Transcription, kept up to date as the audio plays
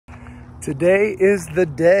Today is the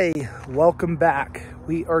day. Welcome back.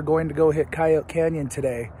 We are going to go hit Coyote Canyon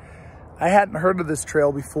today. I hadn't heard of this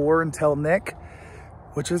trail before until Nick,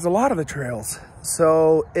 which is a lot of the trails.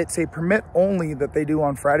 So it's a permit only that they do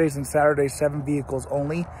on Fridays and Saturdays, 7 vehicles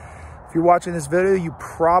only. If you're watching this video, you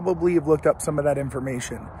probably have looked up some of that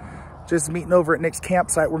information. Just meeting over at Nick's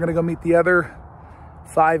campsite. We're gonna go meet the other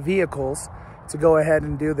 5 vehicles to go ahead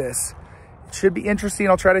and do this. It should be interesting.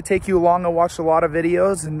 I'll try to take you along. I watched a lot of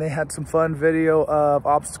videos and they had some fun video of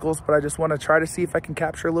obstacles, but I just want to try to see if I can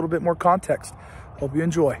capture a little bit more context. Hope you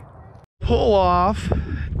enjoy. Pull off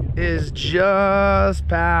is just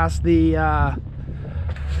past the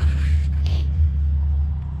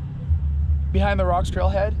behind the rocks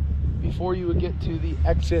trailhead. Before you would get to the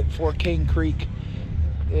exit for Cane Creek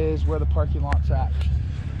is where the parking lot's at.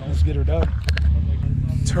 Let's get her done.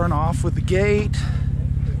 Turn off with the gate.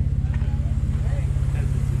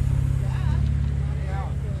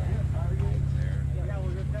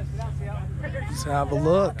 Let's have a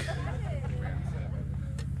look.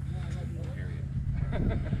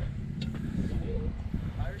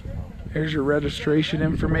 Here's your registration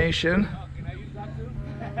information.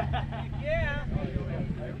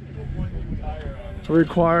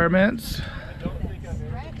 Requirements.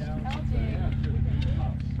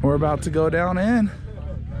 We're about to go down in.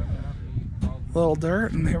 A little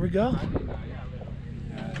dirt, and here we go.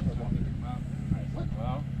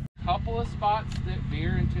 Couple of spots that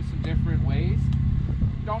veer into some different ways.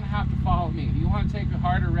 You don't have to follow me. If you want to take a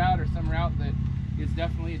harder route or some route that is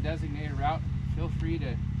definitely a designated route, feel free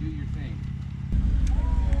to do your thing.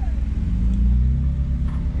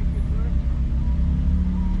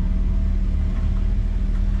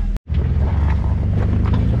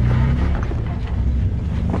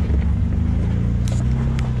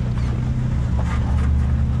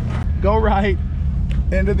 Go right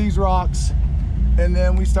into these rocks, and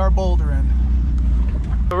then we start bouldering.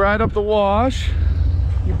 Right up the wash.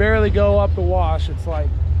 You barely go up the wash. It's like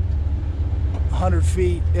 100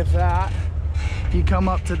 feet, if that. You come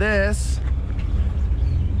up to this.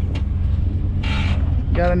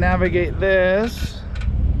 Gotta navigate this.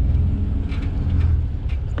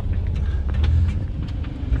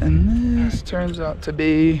 And this turns out to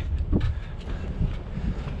be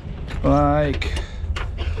like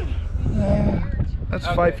that's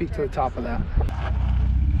 5 feet to the top of that.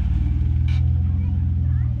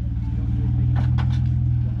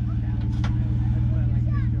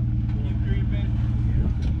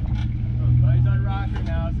 He's on rocker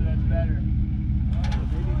now, so that's better.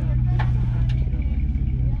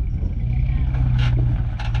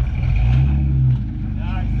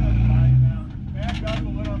 Back up a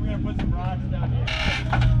little. I'm gonna put some rocks down here.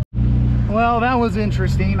 Well, that was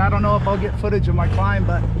interesting. I don't know if I'll get footage of my climb,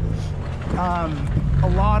 but a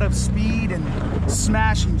lot of speed and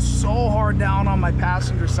smashing so hard down on my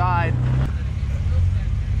passenger side.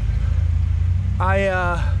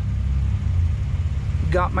 I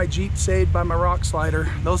got my Jeep saved by my rock slider.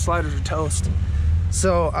 Those sliders are toast.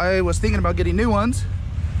 So I was thinking about getting new ones.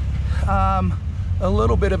 A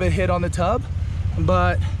little bit of a hit on the tub,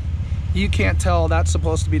 but you can't tell that's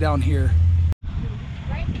supposed to be down here.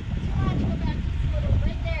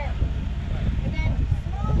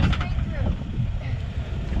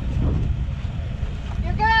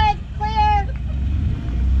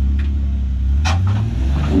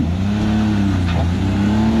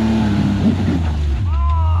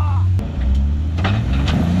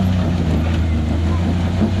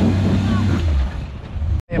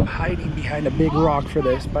 Behind a big rock for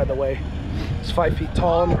this, by the way. It's 5 feet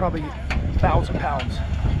tall and probably 1,000 pounds.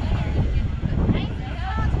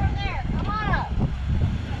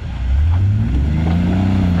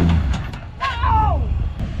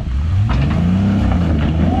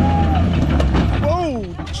 Whoa,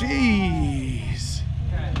 jeez.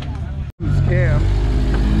 Scam.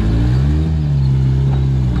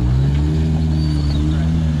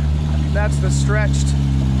 That's the stretched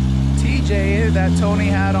TJ that Tony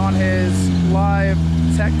had on his live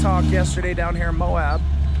tech talk yesterday down here in Moab.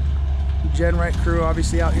 Gen Right crew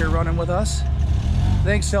obviously out here running with us.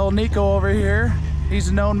 Thanks to old Nico over here. He's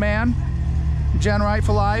a known man. Gen Right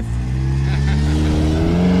for life.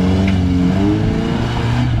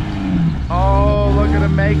 Oh, look at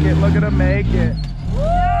him make it. Look at him make it.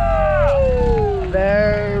 Woo!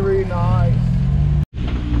 Very nice.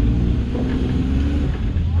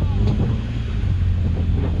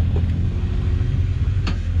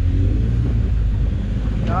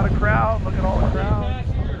 Not a crowd. Look at all the crowd.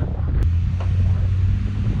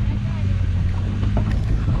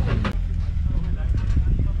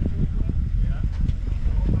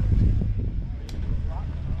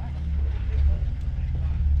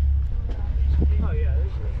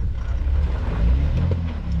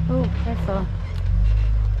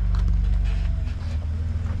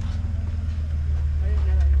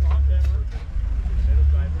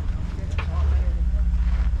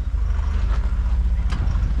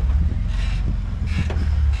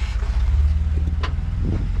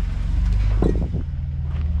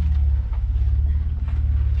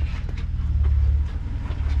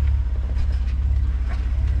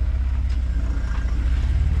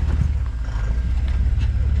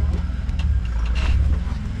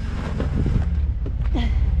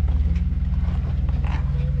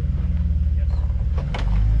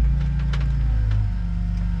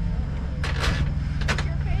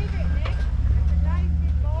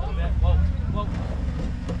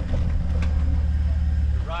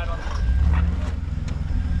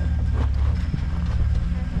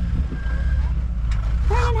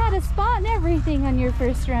 everything on your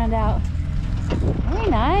first round out. Very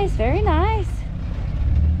nice, very nice.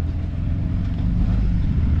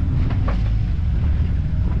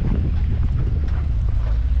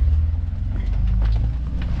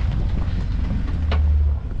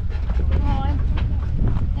 Oh,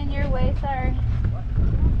 and your way, sorry.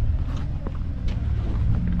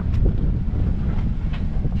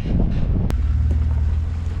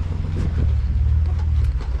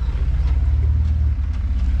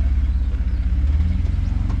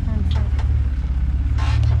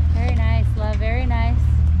 Very nice, love, very nice.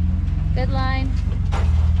 Good line.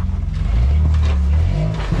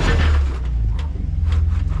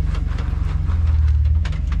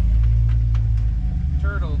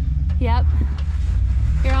 Turtle. Yep.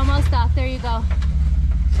 You're almost off. There you go.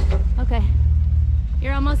 Okay.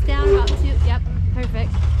 You're almost down about 2. Yep.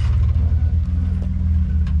 Perfect.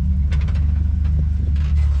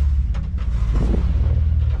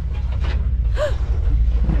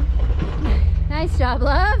 Nice job,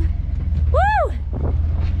 love. Woo!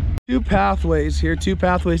 Two pathways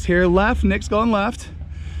here. Left, Nick's going left.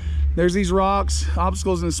 There's these rocks,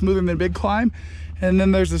 obstacles, and smoother than big climb. And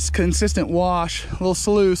then there's this consistent wash, a little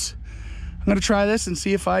sluice. I'm gonna try this and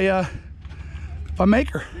see if I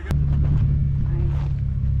make her.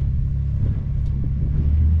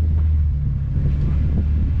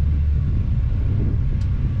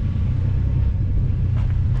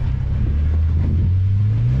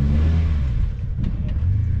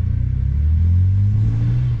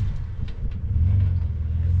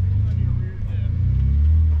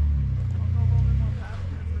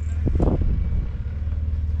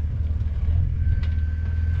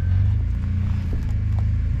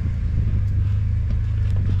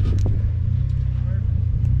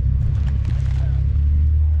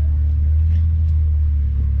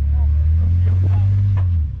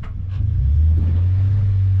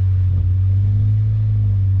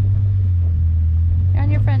 You're on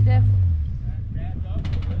your front diff.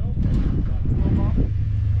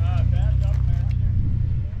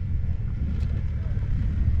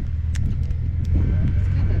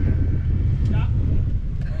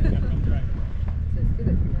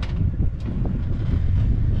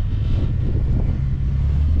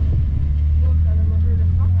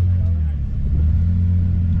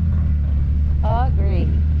 Agree.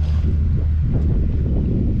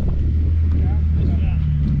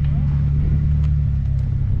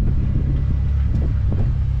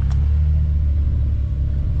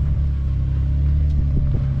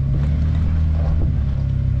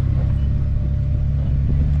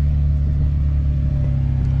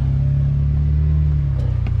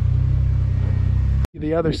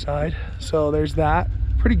 The other side, so there's that,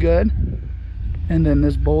 pretty good. And then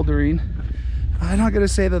this bouldering, I'm not gonna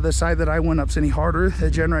say that the side that I went up's any harder. The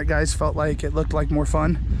Genrite guys felt like it looked like more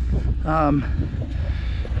fun,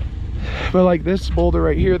 but like this boulder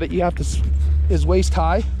right here that you have to is waist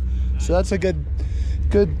high, so that's a good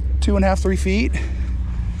 2.5 3 feet.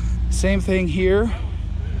 Same thing here.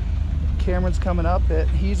 Cameron's coming up it,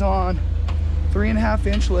 he's on 3.5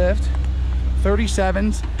 inch lift,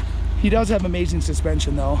 37s. He does have amazing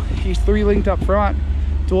suspension though. He's 3 linked up front,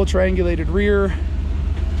 dual triangulated rear.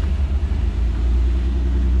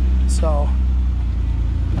 So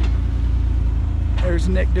there's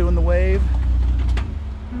Nick doing the wave.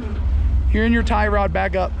 You're in your tie rod,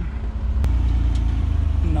 back up.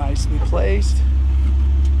 Nicely placed.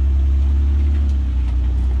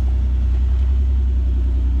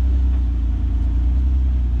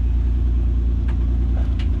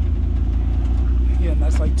 Again,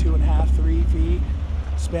 that's like 2.5 3 feet.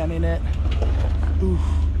 Spanning it. Ooh,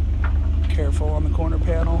 careful on the corner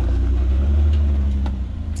panel.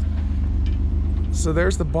 So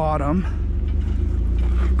there's the bottom.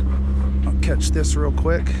 I'll catch this real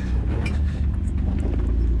quick.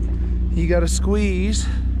 You got to squeeze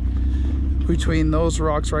between those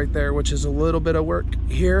rocks right there, which is a little bit of work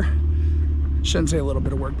here. Shouldn't say a little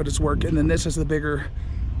bit of work, but it's work. And then this is the bigger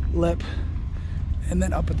lip, and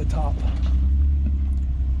then up at the top.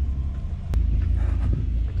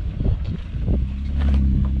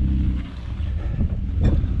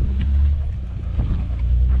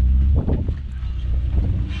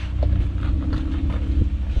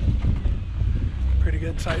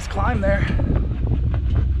 Good size climb there.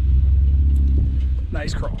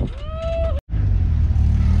 Nice crawl.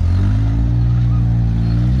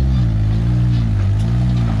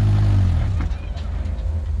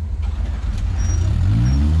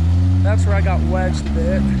 That's where I got wedged a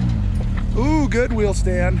bit. Ooh, good wheel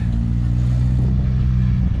stand.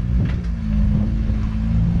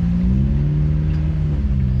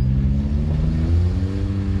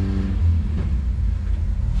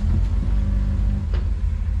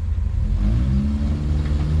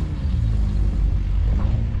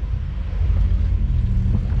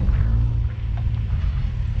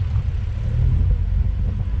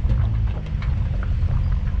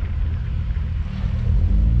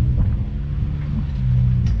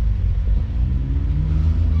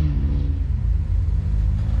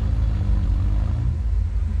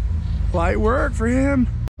 Light work for him.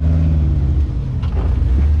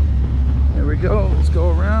 There we go. Let's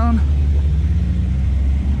go around.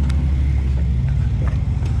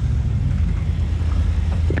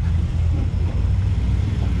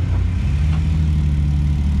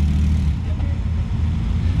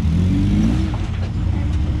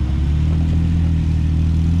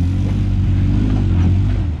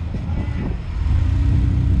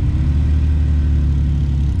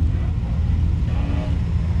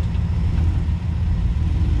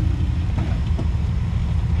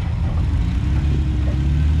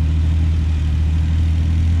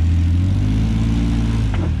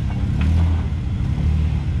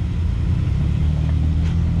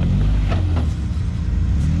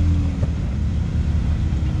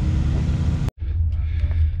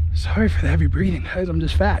 Sorry for the heavy breathing, guys. I'm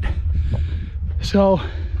just fat. So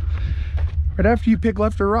right after you pick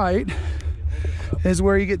left or right is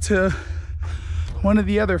where you get to one of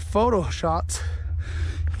the other photo shots.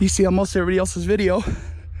 You see almost everybody else's video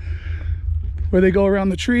where they go around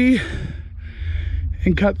the tree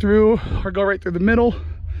and cut through or go right through the middle.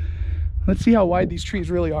 Let's see how wide these trees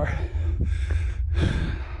really are.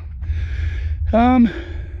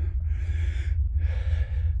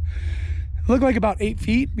 Look like about 8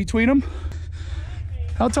 feet between them.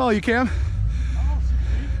 How tall are you, Cam?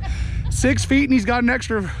 6 feet, and he's got an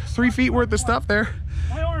extra 3 feet worth of stuff there.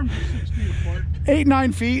 My arms are 6 feet apart. 8,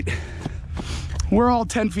 9 feet. We're all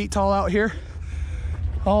 10 feet tall out here.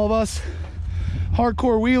 All of us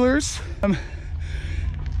hardcore wheelers.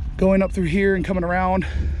 Going up through here and coming around.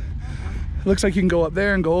 It looks like you can go up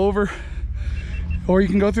there and go over, or you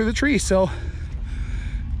can go through the tree. So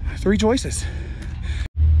 3 choices.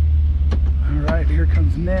 All right, here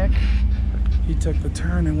comes Nick. He took the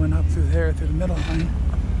turn and went up through there through the middle line.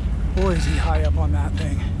 Boy, is he high up on that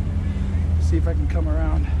thing. See if I can come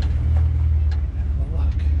around. Have a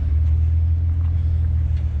look.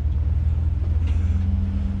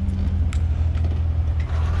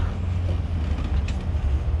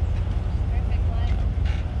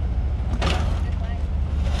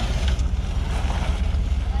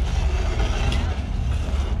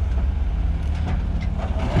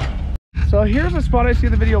 So here's a spot I see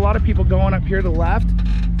in the video. A lot of people going up here to the left.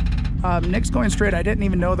 Nick's going straight. I didn't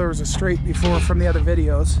even know there was a straight before from the other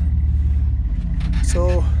videos.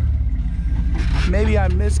 So maybe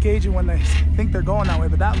I'm misgauging when they think they're going that way,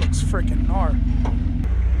 but that looks freaking hard.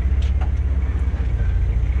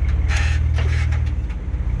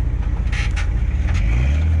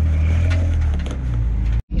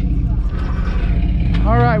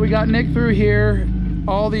 All right, we got Nick through here.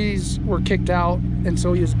 All these were kicked out, and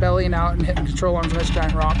so he was bellying out and hitting control arms on this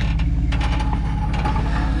giant rock.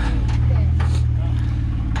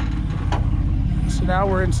 So now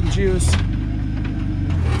we're in some juice.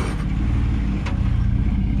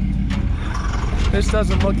 This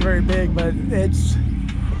doesn't look very big, but it's,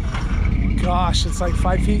 gosh, it's like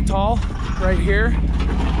 5 feet tall right here.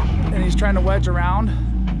 And he's trying to wedge around.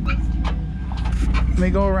 Let me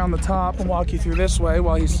go around the top and walk you through this way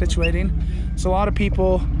while he's situating. So a lot of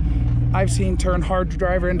people I've seen turn hard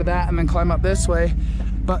driver into that and then climb up this way.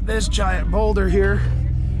 But this giant boulder here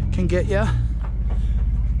can get you.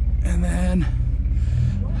 And then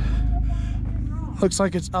looks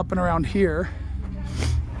like it's up and around here.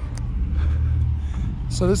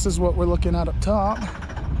 So this is what we're looking at up top.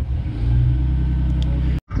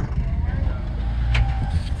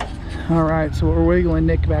 All right, so what we're wiggling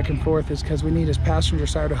Nick back and forth is because we need his passenger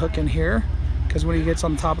side to hook in here, because when he gets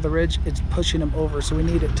on the top of the ridge, it's pushing him over. So we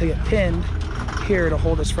need it to get pinned here to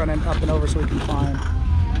hold his front end up and over so we can climb.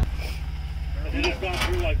 And then I've gone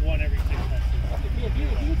through like one every 6 months.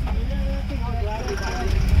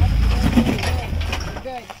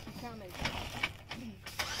 Good, keep coming.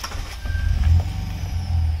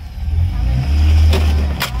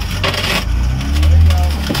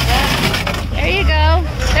 There you go.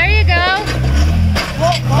 There you go.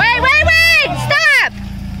 Wait, wait, wait! Stop!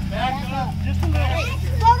 Back up, just a little.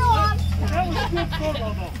 Photo on. That was a good photo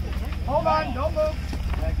though. Hold on, don't move.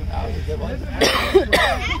 That was awesome, man.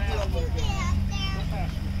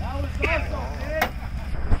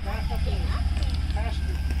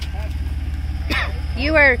 You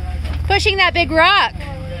were pushing that big rock.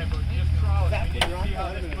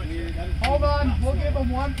 Hold on, we'll give him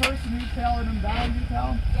one person who's telling him down. You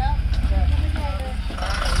tell him? Yep.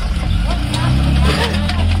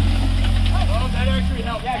 Oh, that actually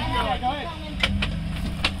helped. Yeah, go ahead.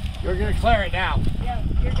 You're gonna clear it now. Yeah,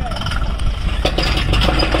 you're good.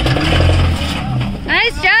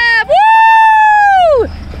 Nice job! Woo!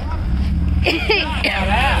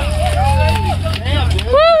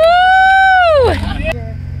 Woo!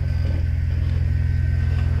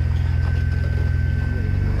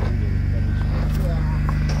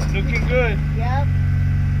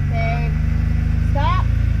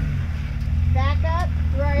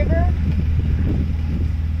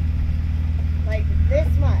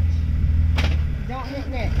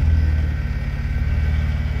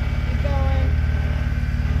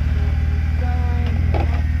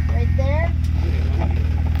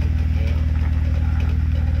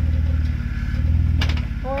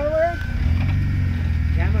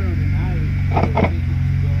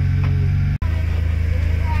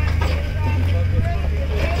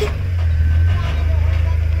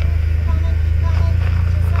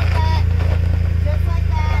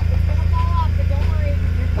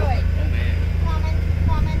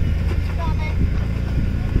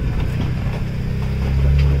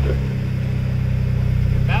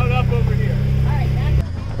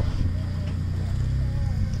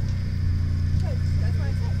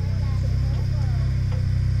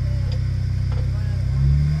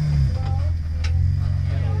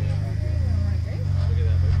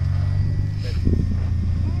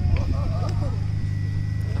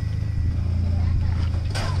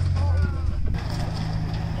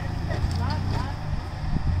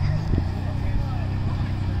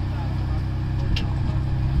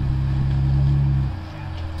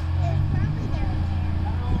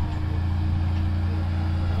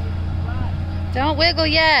 Don't wiggle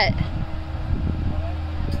yet.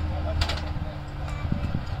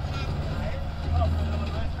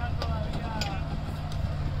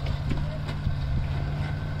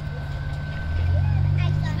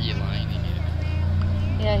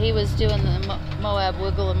 Yeah, he was doing the Moab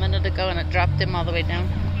wiggle a minute ago and it dropped him all the way down.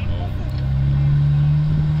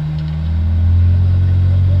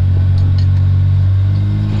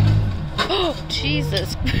 Oh,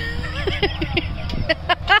 Jesus.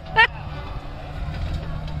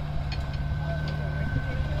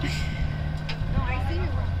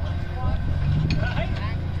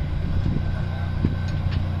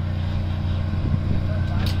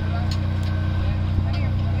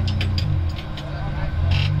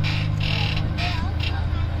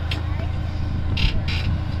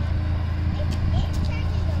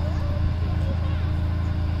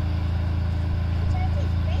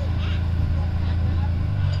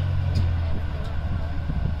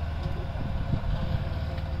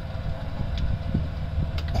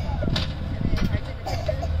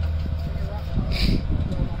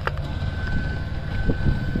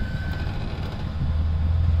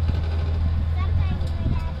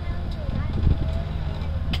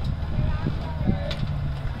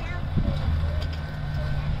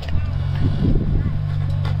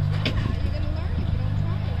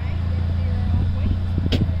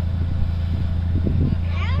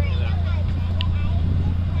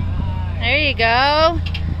 There you go.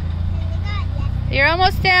 You're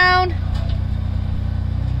almost down.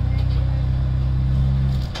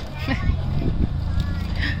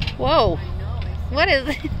 Whoa. What is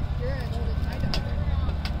it?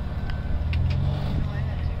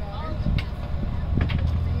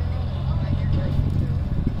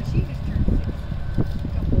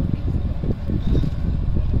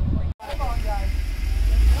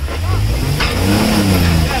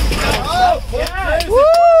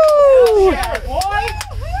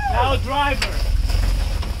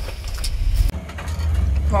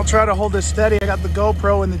 I'll try to hold this steady. I got the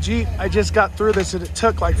GoPro in the Jeep. I just got through this and it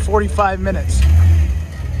took like 45 minutes.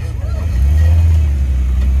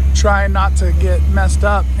 Trying not to get messed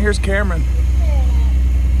up. Here's Cameron.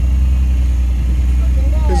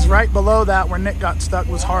 Because right below that where Nick got stuck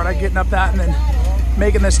was hard. I getting up that and then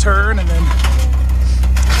making this turn and then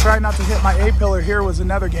trying not to hit my A-pillar here was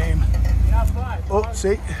another game. Oh,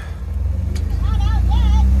 see?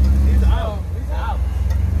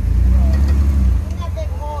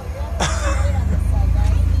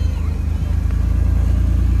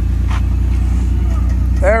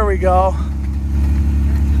 There we go.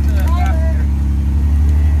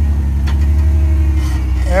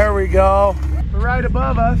 There we go. Right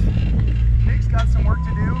above us, Nick's got some work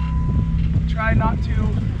to do. Try not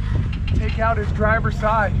to take out his driver's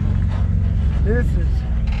side. This is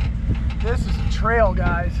a trail,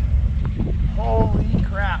 guys. Holy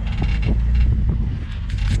crap.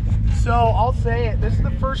 So I'll say it, this is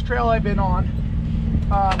the first trail I've been on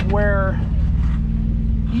where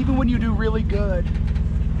even when you do really good,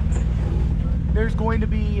 there's going to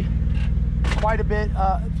be quite a bit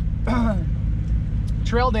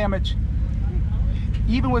trail damage,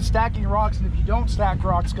 even with stacking rocks. And if you don't stack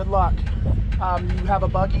rocks, good luck. You have a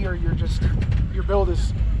buggy or your build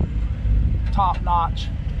is top notch,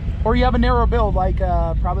 or you have a narrow build like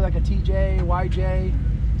probably like a TJ, YJ,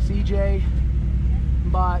 CJ.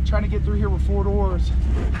 But trying to get through here with 4 doors,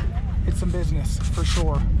 it's some business for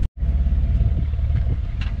sure.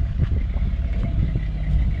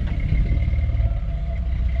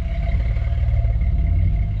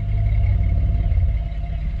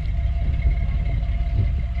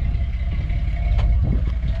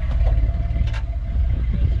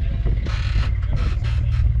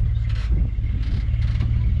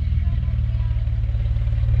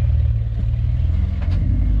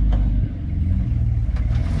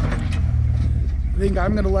 I think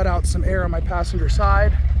I'm going to let out some air on my passenger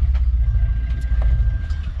side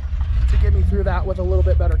to get me through that with a little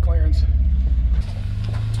bit better clearance.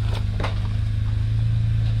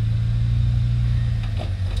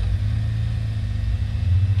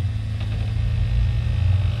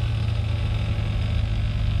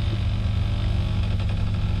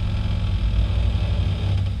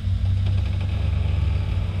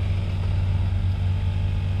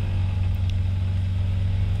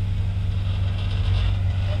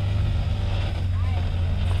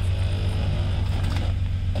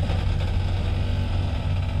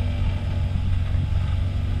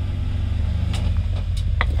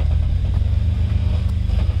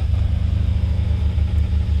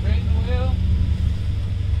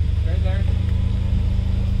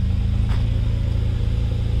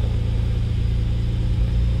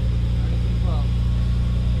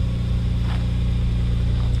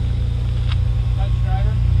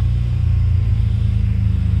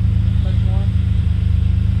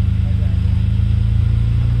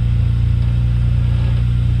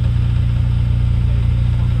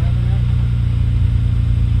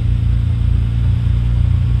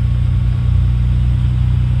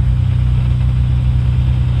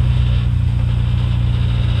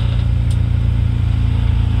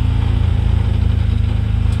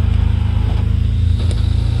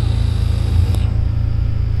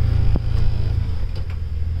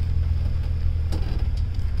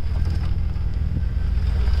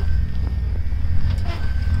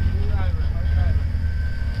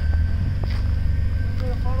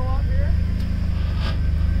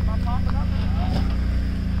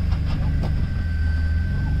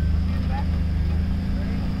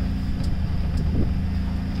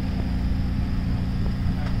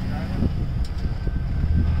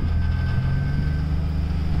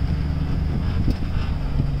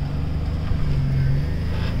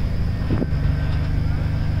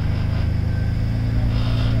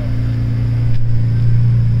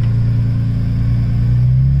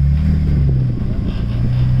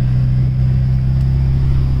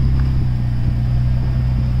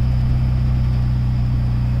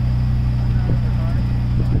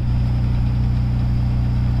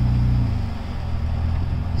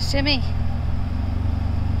 Shimmy.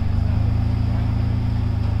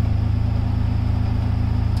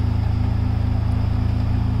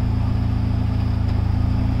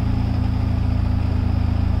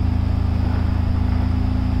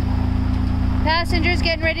 Passengers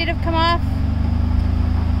getting ready to come off.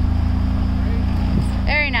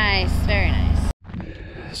 Very nice, very nice.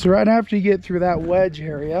 So right after you get through that wedge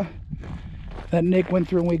area that Nick went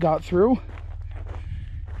through and we got through,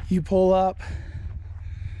 you pull up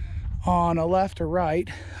on a left or right.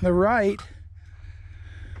 The right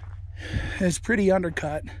is pretty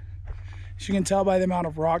undercut. As you can tell by the amount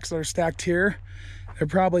of rocks that are stacked here, they're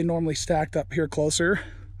probably normally stacked up here closer,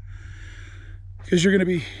 because you're going to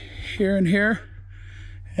be here and here.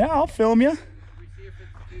 Yeah, I'll film you. We see if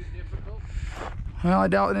it's too difficult. Well, I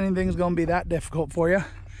doubt anything's going to be that difficult for you.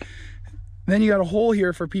 Then you got a hole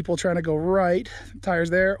here for people trying to go right. Tires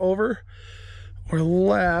there, over or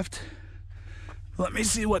left. Let me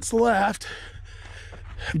see what's left.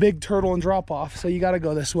 Big turtle and drop off, so you got to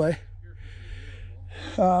go this way.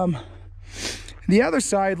 The other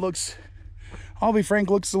side looks, I'll be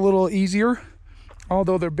frank, looks a little easier,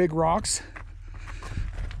 although they're big rocks.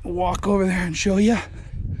 Walk over there and show you.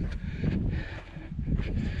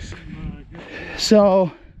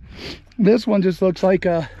 So this one just looks like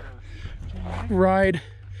a ride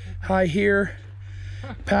high here,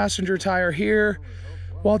 passenger tire here.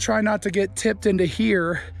 Well, try not to get tipped into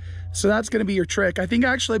here. So that's going to be your trick. I think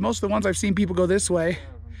actually most of the ones I've seen people go this way,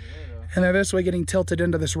 and they're this way getting tilted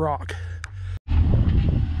into this rock.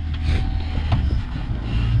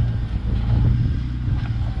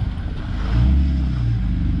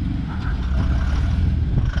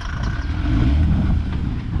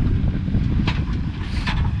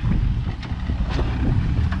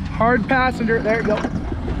 Hard passenger, there you go.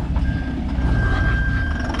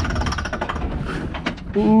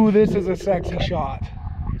 Ooh, this is a sexy shot.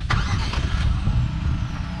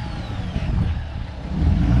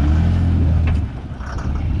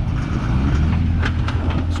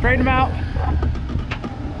 Straighten them out.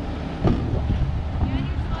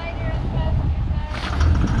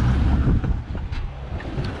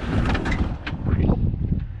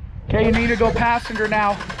 Okay, you need to go passenger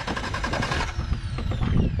now.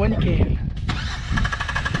 When you can.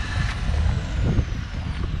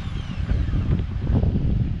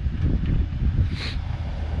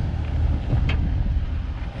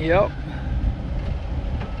 Yep.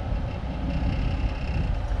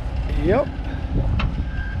 Yep.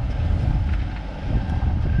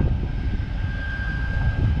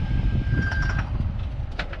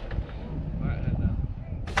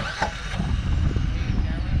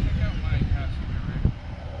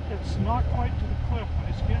 It's not quite to the cliff, but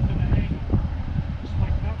it's getting to the angle. Just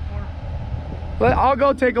like that far. But I'll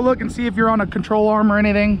go take a look and see if you're on a control arm or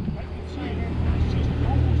anything. I can see it. It's just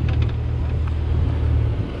almost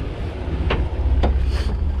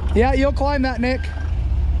Yeah, you'll climb that, Nick.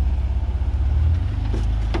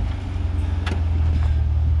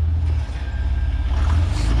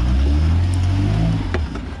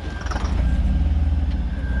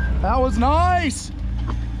 That was nice.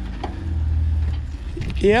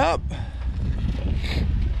 Yep.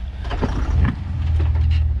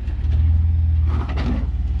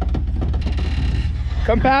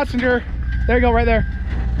 Come passenger. There you go, right there.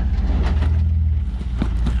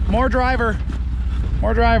 More driver.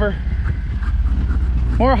 More driver.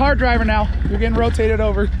 More hard driver now. You're getting rotated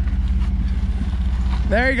over.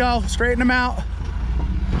 There you go. Straighten them out.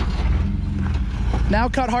 Now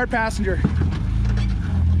cut hard passenger.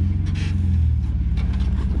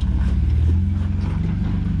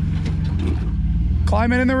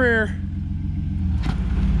 Climb in the rear.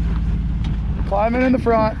 Climb in the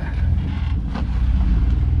front.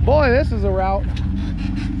 Boy, this is a route.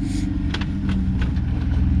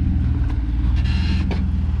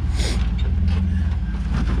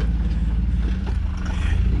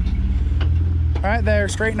 Right there,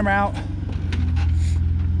 straighten them out.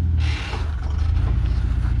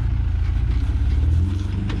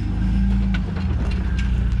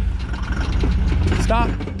 Stop.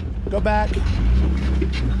 Go back.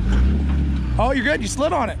 Oh, you're good. You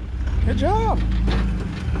slid on it. Good job.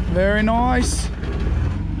 Very nice.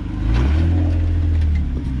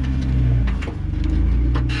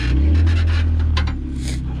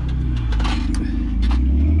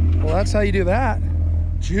 Well, that's how you do that.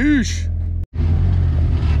 Jeesh.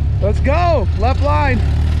 Let's go. Left line.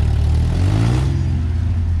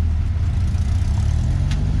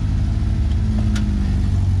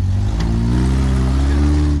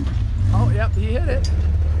 Oh, yep, he hit it.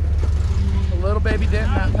 A little baby dent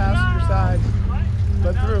in that passenger side.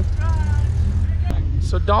 But through.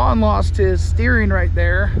 So Don lost his steering right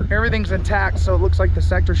there. Everything's intact, so it looks like the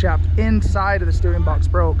sector shaft inside of the steering box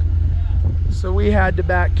broke. So we had to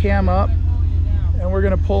back Cam up, and we're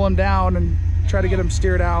gonna pull him down and try to get him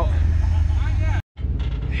steered out.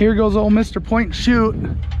 Here goes old Mr. Point and Shoot.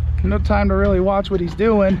 No time to really watch what he's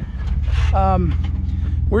doing.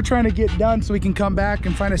 We're trying to get done so we can come back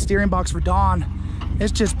and find a steering box for Don.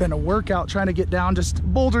 It's just been a workout trying to get down, just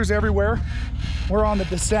boulders everywhere. We're on the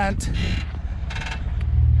descent,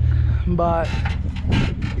 but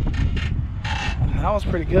that was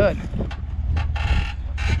pretty good.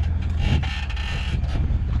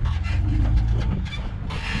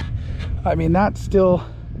 I mean, that's still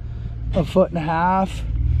a 1.5 feet.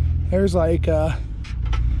 There's like you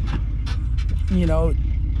know,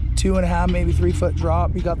 2.5, maybe 3 foot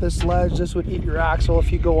drop. You got this ledge. This would eat your axle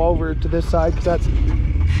if you go over to this side, because that's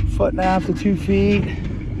 1.5 to 2 feet.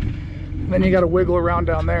 And then you got to wiggle around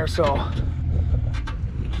down there. So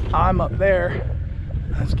I'm up there.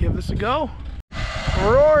 Let's give this a go.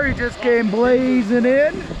 Rory just came blazing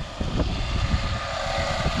in,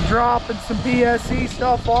 dropping some PSC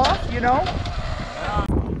stuff off, you know.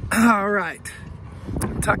 All right,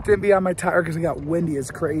 tucked in behind my tire because it got windy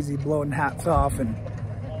as crazy, blowing hats off and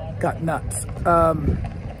got nuts.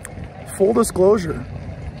 Full disclosure,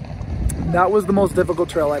 that was the most difficult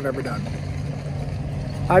trail I've ever done.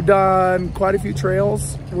 I've done quite a few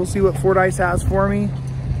trails. We'll see what Fordyce has for me.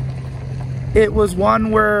 It was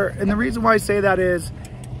one where, and the reason why I say that is,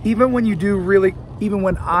 even when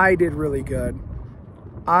I did really good,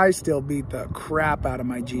 I still beat the crap out of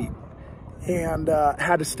my Jeep and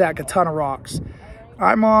had to stack a ton of rocks.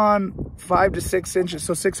 I'm on 5 to 6 inches,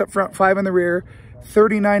 so 6 up front, 5 in the rear,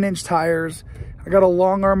 39-inch tires. I got a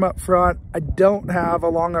long arm up front. I don't have a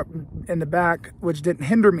long arm in the back, which didn't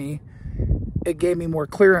hinder me. It gave me more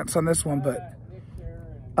clearance on this one, but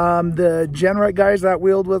the Genrite guys that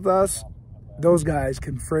wheeled with us, those guys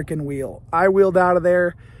can freaking wheel. I wheeled out of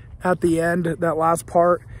there at the end, that last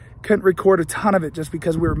part. Couldn't record a ton of it just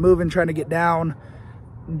because we were moving, trying to get down,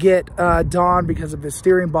 get Don because of his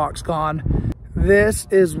steering box gone. This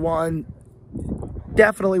is one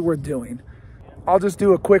definitely worth doing. I'll just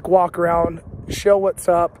do a quick walk around, show what's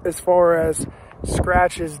up as far as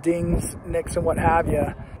scratches, dings, nicks, and what have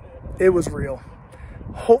you. It was real.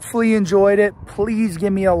 Hopefully you enjoyed it. Please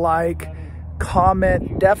give me a like,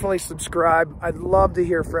 comment, definitely subscribe. I'd love to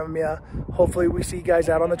hear from you. Hopefully we see you guys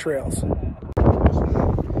out on the trails.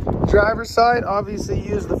 Driver's side, obviously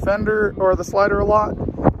use the fender or the slider a lot.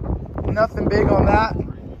 Nothing big on that.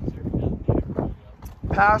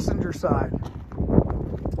 Passenger side.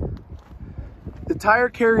 The tire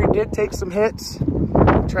carrier did take some hits,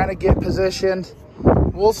 trying to get positioned.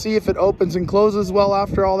 We'll see if it opens and closes well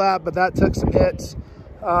after all that, but that took some hits.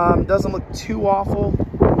 Doesn't look too awful.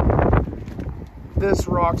 This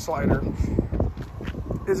rock slider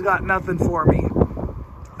has got nothing for me.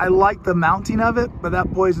 I like the mounting of it, but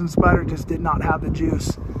that poison spider just did not have the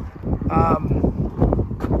juice.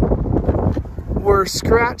 We're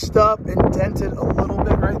scratched up and dented a little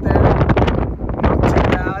bit right there. Not too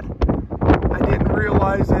bad. I didn't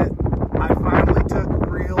realize it. I finally took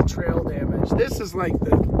real trail damage. This is like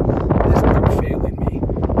this part failing me,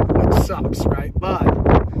 which sucks, right? But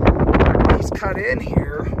he's cut in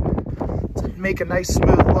here to make a nice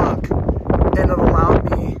smooth look, and it allowed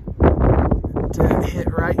me to hit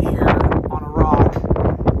right here on a rock,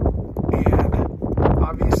 and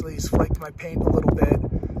obviously he's flaked my paint a little bit,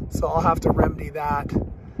 so I'll have to remedy that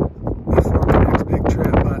before my next big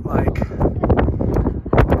trip. But like,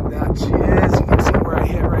 that is, you can see where I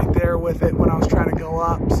hit right there with it when I was trying to go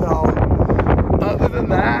up. So other than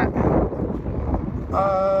that,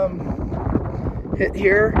 hit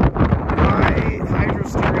here, my hydro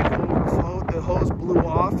steering overflowed, the hose blew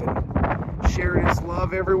off and shared its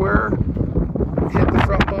love everywhere. Hit the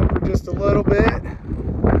front bumper just a little bit,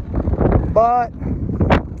 but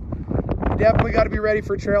definitely got to be ready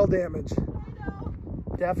for trail damage.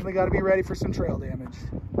 Definitely got to be ready for some trail damage.